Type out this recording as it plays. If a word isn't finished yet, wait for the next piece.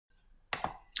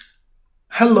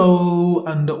Hello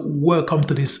and welcome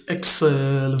to this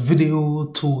Excel video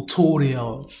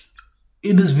tutorial.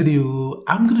 In this video,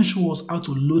 I'm going to show us how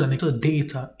to load an Excel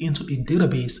data into a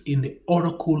database in the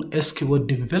Oracle SQL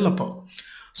developer.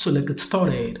 So let's get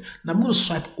started. Now I'm going to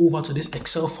swipe over to this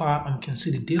Excel file and you can see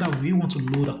the data we want to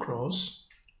load across.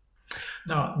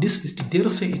 Now, this is the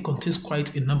data set. It contains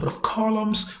quite a number of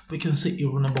columns. We can see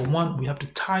in row number 1, we have the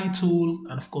title,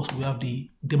 and of course, we have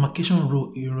the demarcation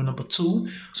row in row number 2.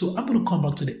 So I'm going to come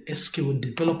back to the SQL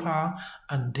developer,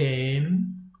 and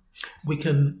then we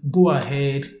can go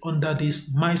ahead under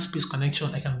this My Space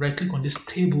connection. I can right click on these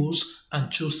tables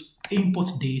and choose import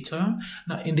data.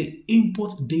 Now, in the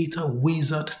import data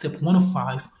wizard, step 1 of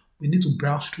 5, we need to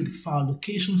browse through the file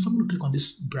location. So I'm going to click on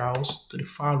this browse to the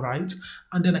far right,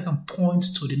 and then I can point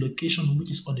to the location which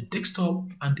is on the desktop,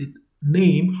 and the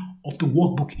name of the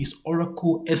workbook is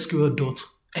Oracle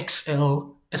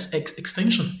SQL.XLSX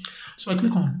extension. So I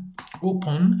click on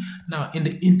open. Now in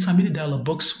the intermediate dialog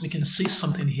box, we can see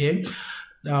something here.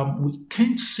 We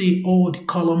can't see all the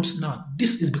columns. Now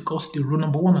this is because the row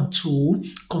number 1 and 2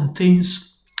 contains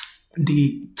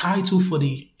the title for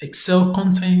the Excel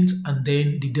content and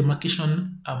then the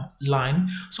demarcation line.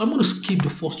 So I'm going to skip the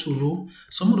first 2 rows.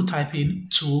 So I'm going to type in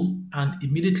 2 and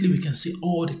immediately we can see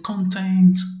all the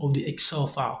content of the Excel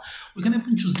file. We can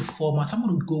even choose the format. I'm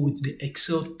going to go with the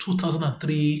Excel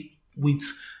 2003 with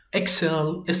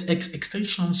Excel SX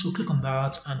extension. So click on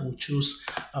that and we'll choose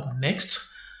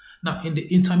next. Now in the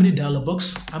intermediate dialog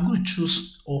box, I'm going to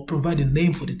choose or provide a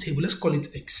name for the table. Let's call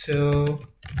it Excel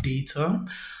data.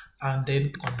 And then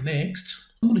click on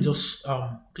next. I'm going to just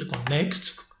click on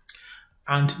next,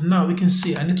 and now we can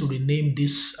see I need to rename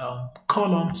this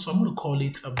column, so I'm going to call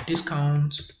it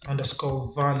discount underscore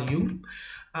value,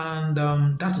 and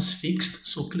that is fixed.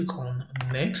 So click on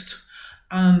next,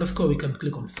 and of course we can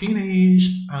click on finish,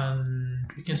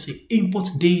 and we can see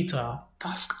import data,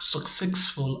 task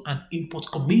successful, and import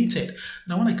committed.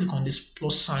 Now when I click on this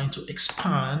plus sign to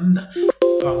expand,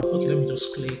 okay, let me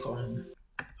just click on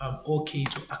OK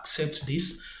to accept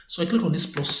this. So I click on this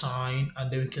plus sign, and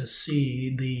then we can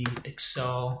see the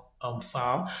Excel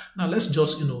file. Now let's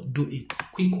just do a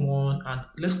quick one, and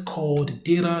let's call the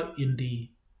data in the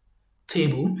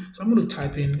table. So I'm going to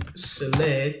type in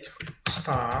select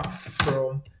star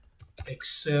from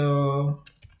Excel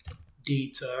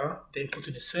data, then put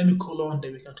in a semicolon,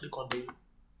 then we can click on the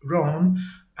run,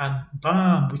 and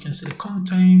bam, we can see the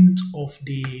content of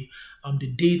the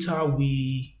data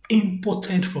we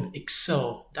imported from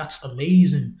Excel. That's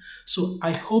amazing. So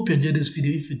I hope you enjoyed this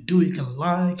video. If you do, you can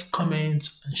like, comment,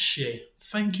 and share.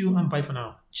 Thank you, and bye for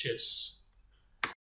now. Cheers.